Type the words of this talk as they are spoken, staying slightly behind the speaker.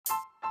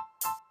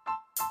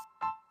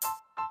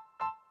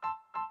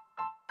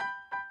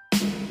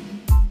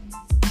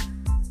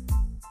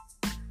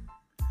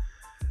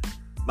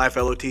My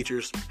fellow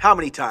teachers, how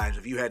many times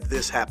have you had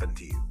this happen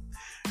to you?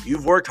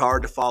 You've worked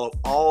hard to follow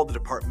all the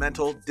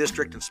departmental,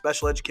 district, and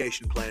special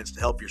education plans to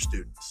help your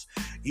students.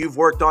 You've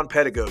worked on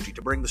pedagogy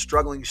to bring the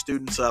struggling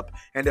students up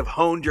and have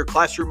honed your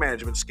classroom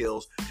management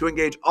skills to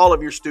engage all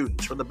of your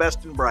students, from the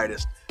best and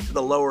brightest to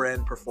the lower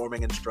end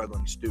performing and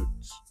struggling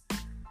students.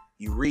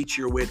 You reach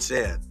your wits'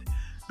 end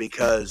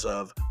because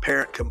of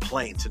parent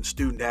complaints and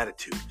student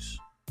attitudes.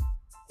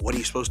 What are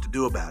you supposed to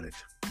do about it?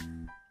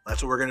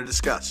 That's what we're going to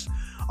discuss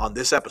on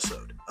this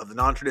episode of the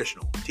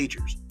Non-Traditional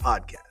Teachers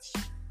Podcast.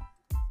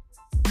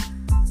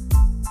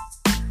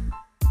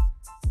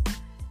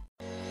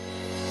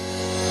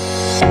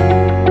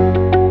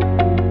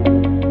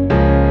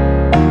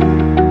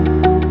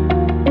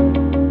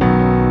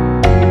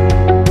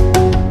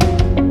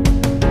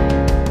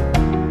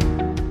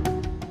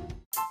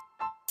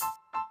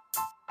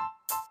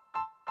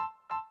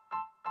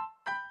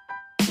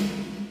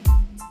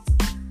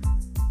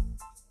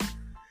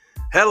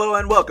 Hello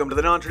and welcome to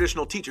the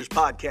Non-Traditional Teachers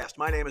Podcast.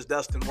 My name is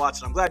Dustin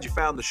Watson. I'm glad you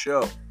found the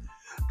show.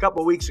 A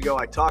couple of weeks ago,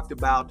 I talked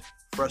about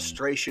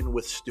frustration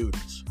with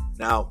students.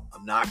 Now,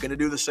 I'm not going to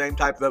do the same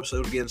type of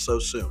episode again so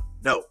soon.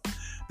 No.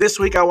 This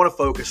week, I want to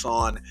focus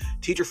on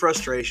teacher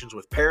frustrations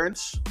with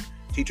parents,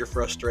 teacher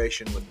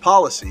frustration with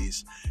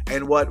policies,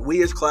 and what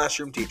we as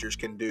classroom teachers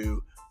can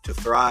do to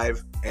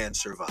thrive and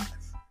survive.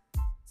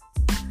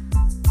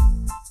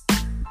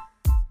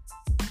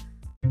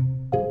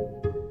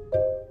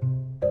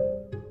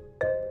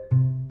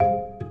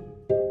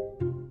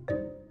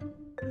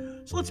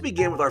 So let's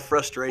begin with our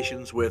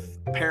frustrations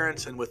with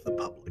parents and with the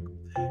public.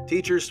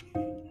 Teachers,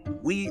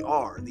 we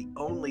are the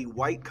only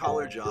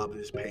white-collar job that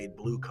is paid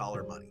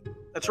blue-collar money.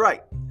 That's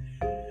right.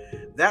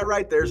 That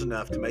right there is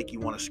enough to make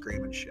you want to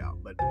scream and shout.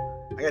 But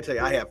I got to tell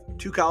you, I have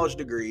 2 college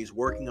degrees,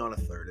 working on a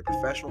third, a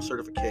professional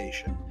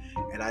certification,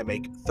 and I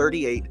make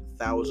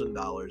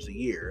 $38,000 a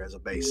year as a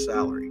base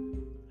salary.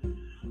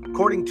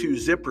 According to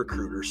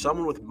ZipRecruiter,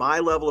 someone with my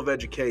level of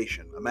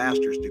education, a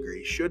master's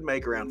degree, should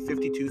make around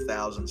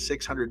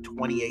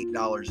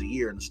 $52,628 a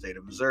year in the state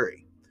of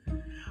Missouri.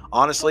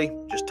 Honestly,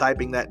 just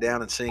typing that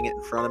down and seeing it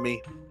in front of me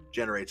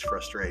generates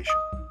frustration.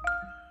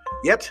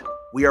 Yet,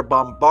 we are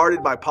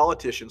bombarded by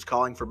politicians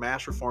calling for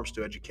mass reforms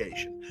to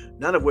education,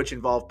 none of which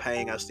involve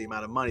paying us the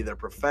amount of money that a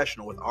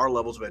professional with our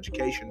levels of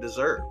education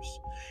deserves.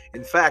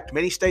 In fact,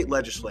 many state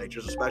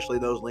legislatures, especially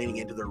those leaning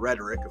into the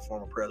rhetoric of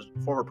former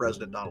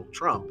President Donald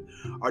Trump,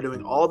 are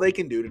doing all they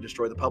can do to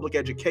destroy the public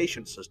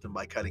education system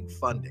by cutting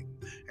funding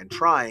and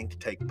trying to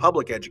take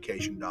public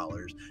education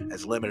dollars,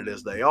 as limited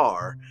as they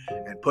are,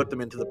 and put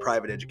them into the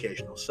private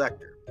educational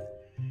sector.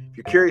 If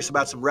you're curious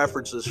about some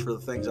references for the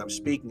things I'm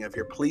speaking of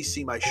here, please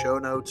see my show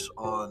notes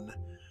on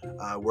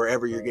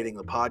wherever you're getting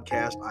the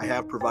podcast. I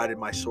have provided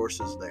my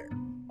sources there.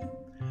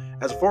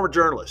 As a former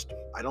journalist,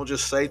 I don't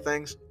just say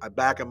things, I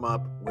back them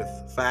up with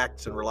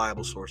facts and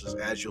reliable sources,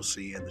 as you'll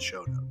see in the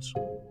show notes.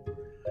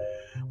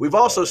 We've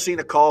also seen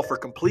a call for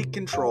complete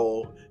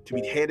control to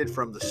be handed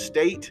from the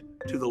state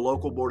to the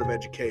local Board of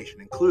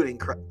Education, including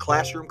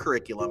classroom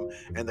curriculum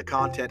and the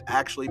content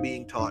actually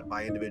being taught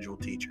by individual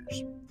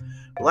teachers.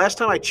 The last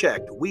time I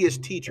checked, we as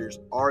teachers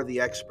are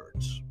the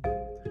experts.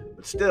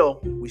 But still,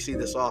 we see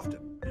this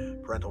often.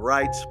 Parental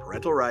rights,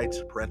 parental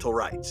rights, parental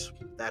rights.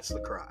 That's the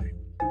cry.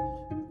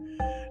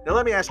 Now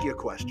let me ask you a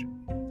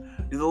question.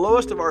 Do the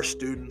lowest of our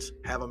students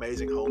have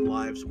amazing home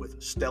lives with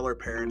stellar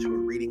parents who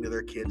are reading to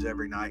their kids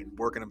every night and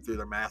working them through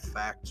their math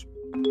facts?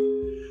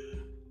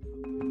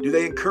 Do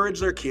they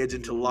encourage their kids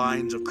into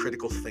lines of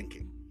critical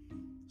thinking?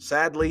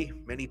 Sadly,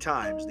 many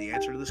times the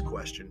answer to this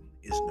question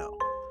is no.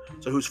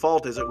 So whose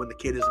fault is it when the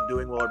kid isn't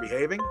doing well or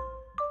behaving?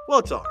 Well,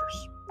 it's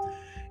ours.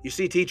 You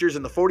see, teachers,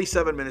 in the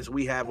 47 minutes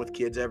we have with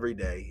kids every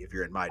day, if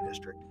you're in my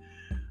district,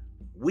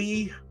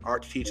 we are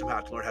to teach them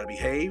how to learn how to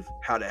behave,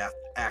 how to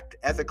act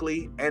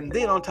ethically, and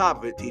then on top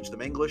of it, teach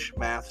them English,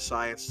 math,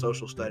 science,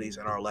 social studies,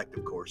 and our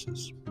elective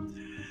courses.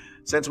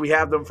 Since we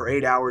have them for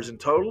 8 hours in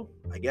total,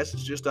 I guess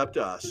it's just up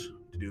to us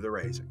to do the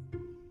raising.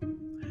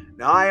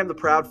 Now, I am the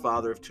proud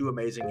father of 2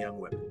 amazing young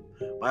women.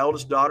 My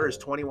oldest daughter is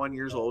 21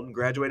 years old and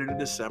graduated in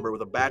December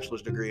with a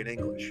bachelor's degree in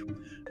English.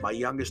 My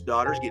youngest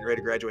daughter is getting ready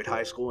to graduate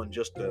high school in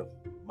just a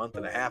month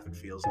and a half, it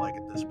feels like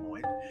at this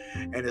point,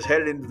 and is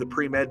headed into the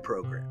pre-med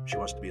program. She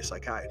wants to be a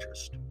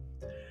psychiatrist.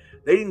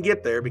 They didn't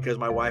get there because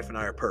my wife and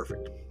I are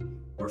perfect.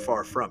 We're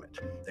far from it.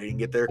 They didn't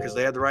get there because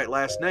they had the right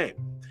last name.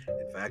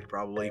 In fact,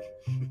 probably,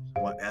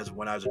 as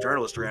when I was a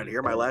journalist around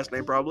here, my last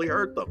name probably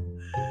hurt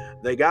them.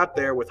 They got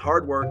there with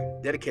hard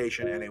work,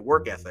 dedication, and a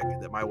work ethic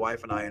that my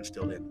wife and I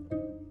instilled in them.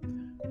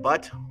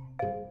 But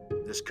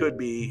this could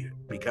be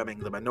becoming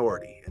the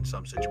minority in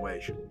some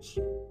situations.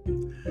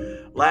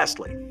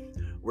 Lastly,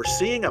 we're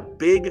seeing a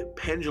big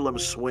pendulum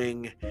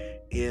swing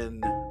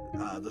in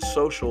the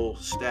social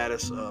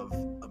status of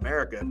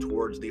America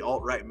towards the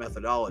alt-right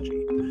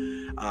methodology.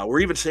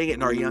 We're even seeing it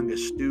in our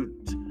youngest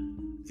students.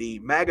 The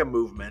MAGA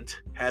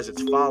movement has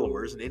its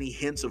followers, and any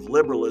hints of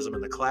liberalism in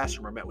the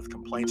classroom are met with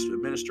complaints to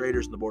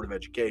administrators and the Board of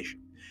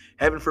Education.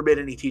 Heaven forbid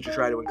any teacher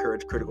try to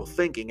encourage critical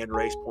thinking and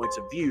raise points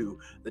of view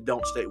that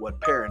don't state what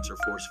parents are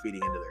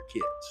force-feeding into their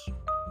kids.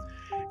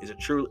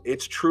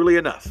 It's truly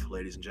enough,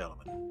 ladies and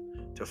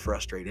gentlemen, to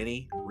frustrate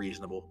any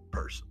reasonable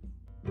person.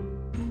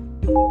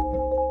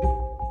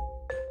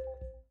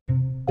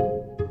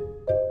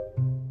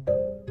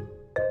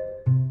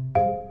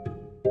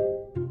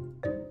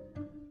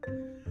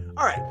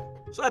 All right,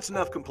 so that's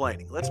enough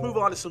complaining. Let's move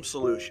on to some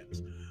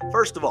solutions.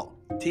 First of all,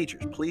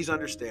 teachers, please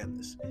understand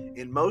this.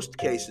 In most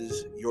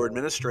cases, your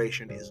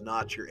administration is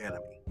not your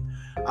enemy.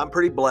 I'm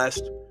pretty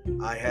blessed.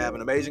 I have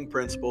an amazing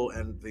principal,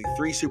 and the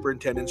 3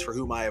 superintendents for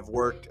whom I have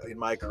worked in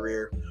my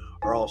career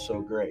are also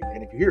great.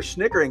 And if you hear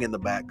snickering in the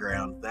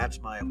background, that's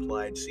my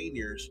applied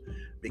seniors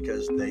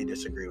because they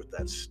disagree with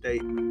that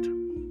statement.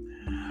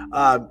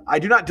 I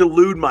do not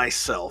delude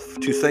myself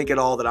to think at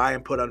all that I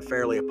am put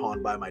unfairly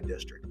upon by my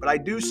district, but I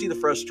do see the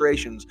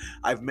frustrations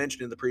I've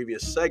mentioned in the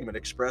previous segment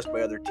expressed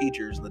by other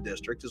teachers in the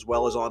district, as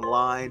well as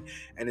online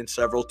and in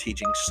several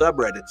teaching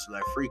subreddits that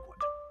I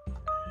frequent.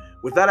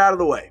 With that out of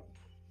the way,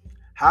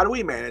 how do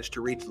we manage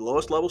to reach the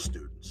lowest level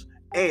students,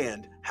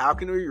 and how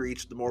can we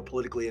reach the more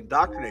politically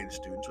indoctrinated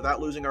students without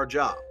losing our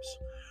jobs?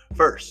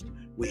 First,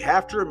 we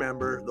have to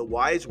remember the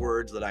wise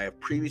words that I have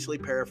previously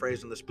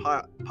paraphrased in this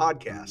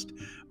podcast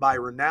by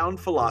renowned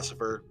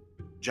philosopher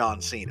John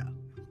Cena.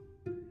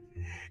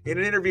 In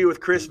an interview with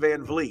Chris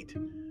Van Vliet,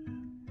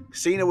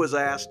 Cena was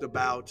asked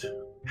about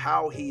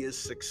how he is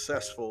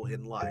successful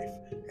in life,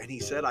 and he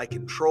said, "I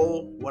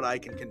control what I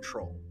can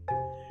control."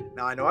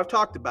 Now, I know I've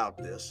talked about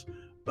this,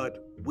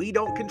 but we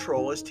don't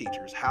control as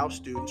teachers how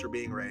students are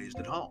being raised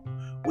at home.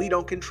 We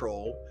don't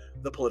control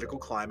the political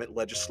climate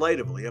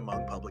legislatively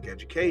among public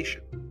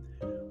education.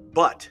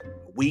 But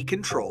we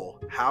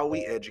control how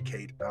we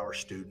educate our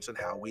students and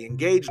how we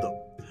engage them.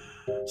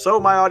 So,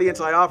 my audience,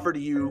 I offer to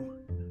you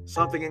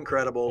something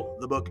incredible,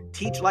 the book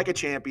Teach Like a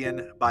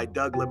Champion by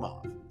Doug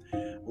Limov.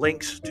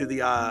 Links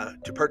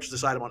to purchase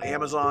this item on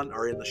Amazon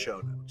are in the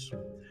show notes.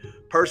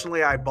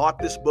 Personally, I bought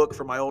this book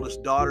for my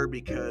oldest daughter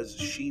because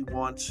she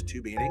wants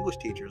to be an English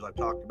teacher, as I've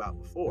talked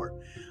about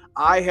before.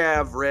 I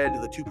have read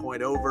the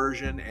 2.0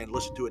 version and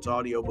listened to its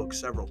audiobook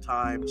several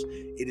times.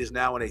 It is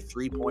now in a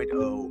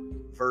 3.0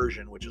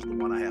 version, which is the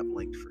one I have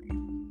linked for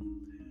you.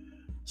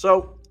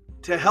 So,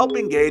 to help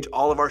engage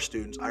all of our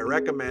students, I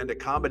recommend a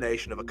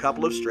combination of a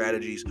couple of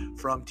strategies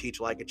from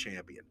Teach Like a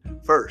Champion.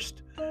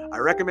 First, I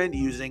recommend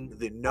using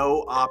the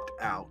no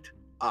opt-out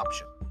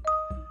option.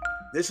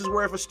 This is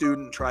where if a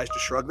student tries to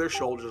shrug their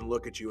shoulders and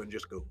look at you and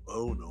just go,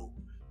 "Oh no,"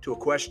 to a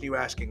question you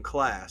ask in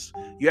class,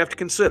 you have to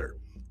consider,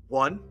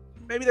 1,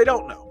 maybe they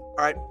don't know. All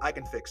right, I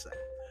can fix that.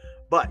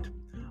 But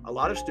a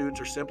lot of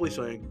students are simply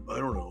saying, "I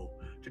don't know,"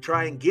 to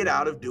try and get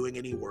out of doing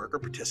any work or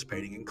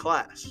participating in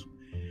class.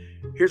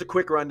 Here's a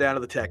quick rundown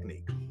of the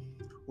technique.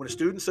 When a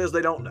student says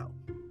they don't know,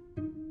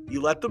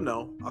 you let them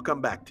know, "I'll come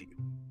back to you."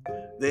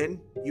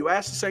 Then you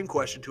ask the same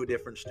question to a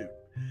different student.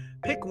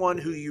 Pick one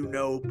who you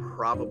know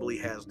probably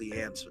has the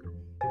answer.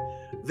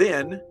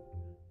 Then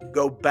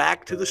go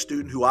back to the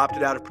student who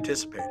opted out of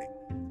participating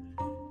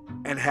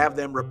and have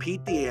them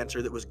repeat the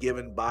answer that was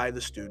given by the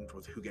student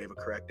who gave a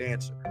correct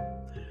answer.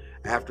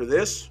 After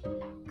this,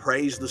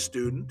 praise the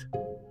student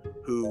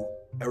who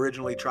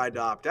originally tried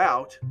to opt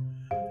out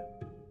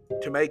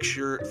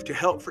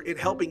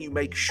helping you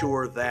make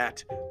sure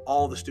that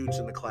all the students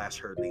in the class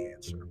heard the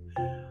answer.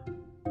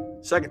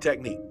 Second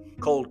technique,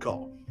 cold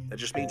call. That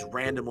just means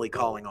randomly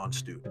calling on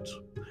students.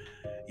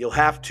 You'll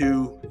have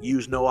to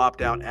use no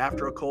opt-out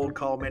after a cold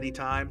call many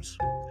times.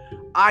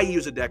 I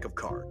use a deck of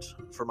cards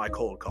for my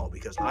cold call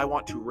because I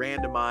want to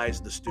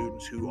randomize the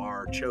students who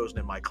are chosen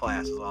in my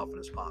class as often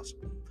as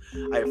possible.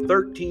 I have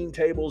 13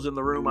 tables in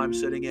the room I'm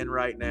sitting in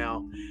right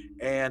now,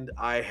 and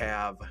I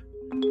have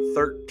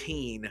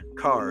 13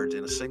 cards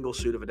in a single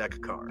suit of a deck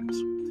of cards.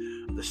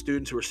 The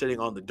students who are sitting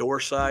on the door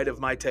side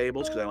of my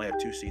tables, because I only have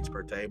 2 seats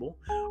per table,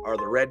 are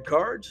the red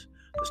cards.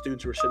 The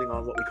students who are sitting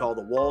on what we call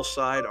the wall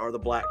side are the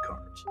black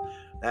cards.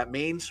 That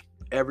means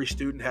every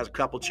student has a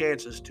couple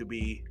chances to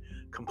be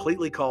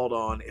completely called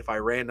on if I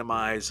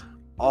randomize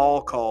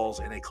all calls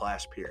in a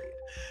class period.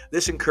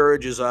 This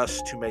encourages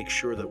us to make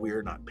sure that we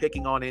are not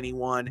picking on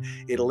anyone.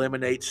 It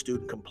eliminates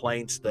student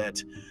complaints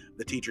that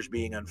the teacher's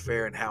being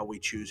unfair in how we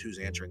choose who's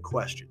answering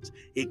questions.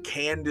 It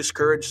can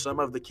discourage some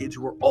of the kids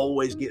who are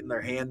always getting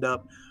their hand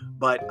up,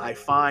 but I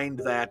find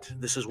that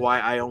this is why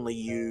I only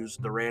use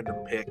the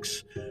random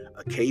picks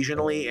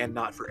occasionally and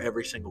not for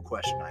every single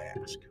question I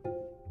ask.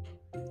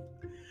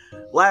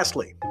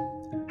 Lastly,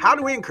 how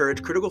do we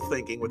encourage critical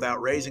thinking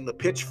without raising the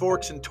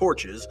pitchforks and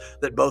torches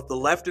that both the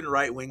left and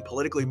right-wing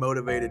politically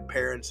motivated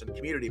parents and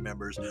community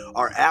members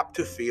are apt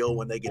to feel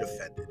when they get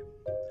offended?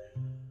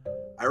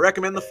 I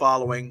recommend the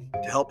following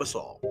to help us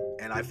all,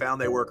 and I found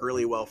they work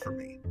really well for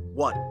me.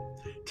 1,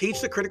 teach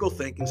that critical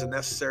thinking is a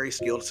necessary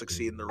skill to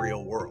succeed in the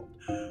real world.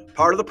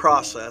 Part of the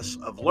process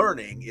of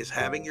learning is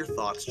having your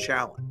thoughts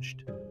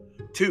challenged.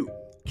 2,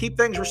 keep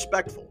things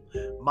respectful.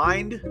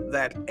 Mind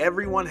that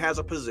everyone has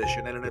a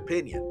position and an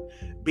opinion.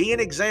 Be an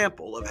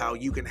example of how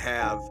you can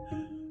have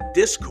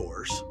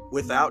discourse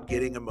without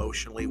getting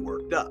emotionally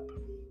worked up.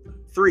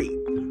 3.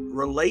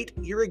 Relate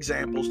your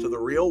examples to the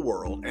real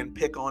world and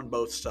pick on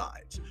both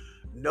sides.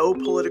 No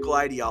political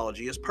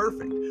ideology is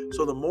perfect,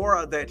 so the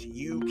more that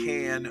you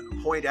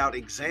can point out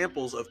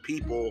examples of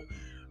people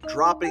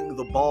dropping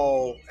the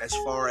ball as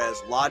far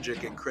as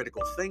logic and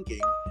critical thinking,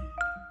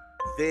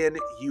 then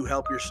you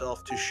help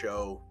yourself to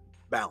show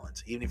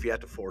balance, even if you have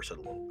to force it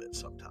a little bit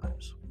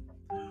sometimes.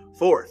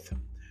 4th,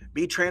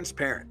 be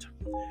transparent.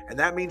 And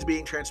that means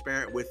being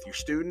transparent with your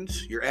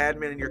students, your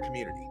admin, and your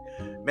community.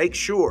 Make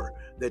sure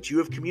that you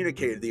have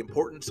communicated the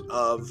importance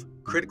of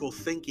critical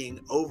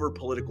thinking over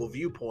political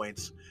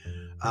viewpoints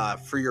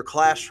for your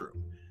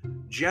classroom.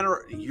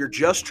 You're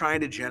just trying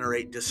to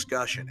generate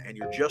discussion, and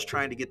you're just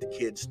trying to get the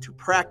kids to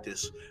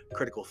practice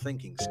critical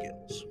thinking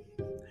skills.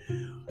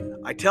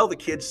 I tell the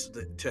kids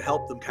to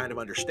help them kind of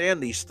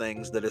understand these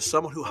things, that as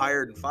someone who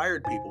hired and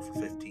fired people for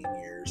 15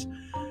 years,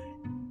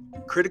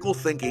 critical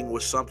thinking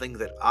was something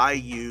that I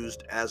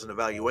used as an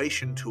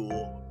evaluation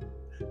tool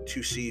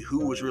to see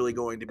who was really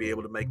going to be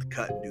able to make the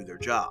cut and do their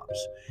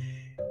jobs.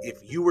 If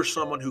you were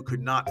someone who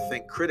could not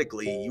think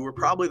critically, you were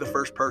probably the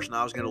first person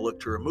I was going to look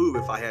to remove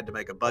if I had to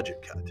make a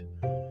budget cut.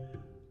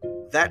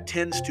 That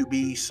tends to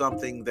be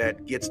something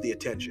that gets the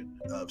attention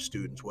of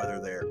students, whether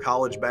they're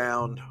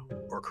college-bound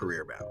or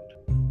career-bound.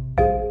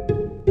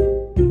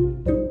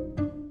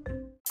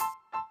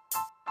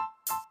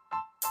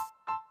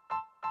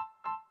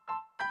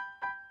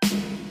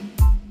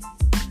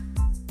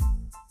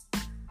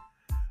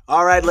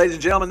 All right, ladies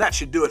and gentlemen, that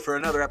should do it for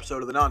another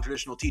episode of the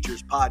Non-Traditional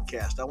Teachers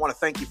Podcast. I want to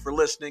thank you for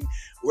listening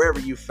wherever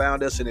you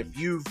found us. And if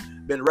you've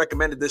been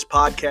recommended this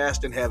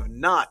podcast and have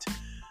not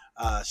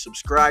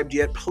subscribed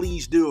yet,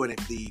 please do. And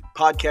if the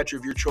podcatcher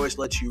of your choice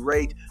lets you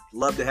rate,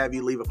 love to have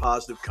you leave a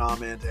positive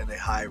comment and a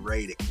high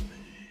rating.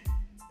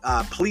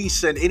 Please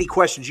send any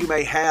questions you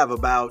may have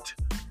about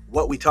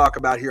what we talk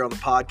about here on the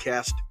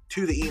podcast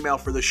to the email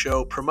for the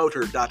show,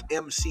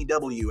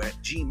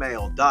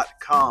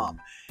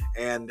 promoter.mcw@gmail.com.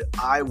 And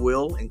I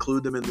will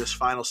include them in this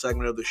final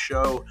segment of the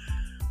show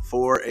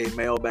for a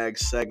mailbag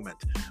segment.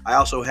 I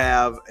also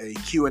have a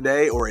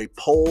Q&A or a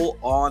poll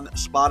on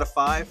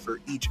Spotify for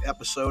each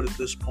episode at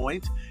this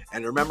point.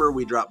 And remember,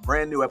 we drop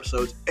brand new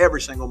episodes every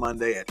single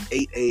Monday at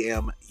 8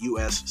 a.m.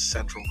 U.S.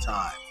 Central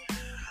Time.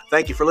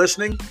 Thank you for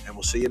listening, and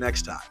we'll see you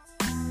next time.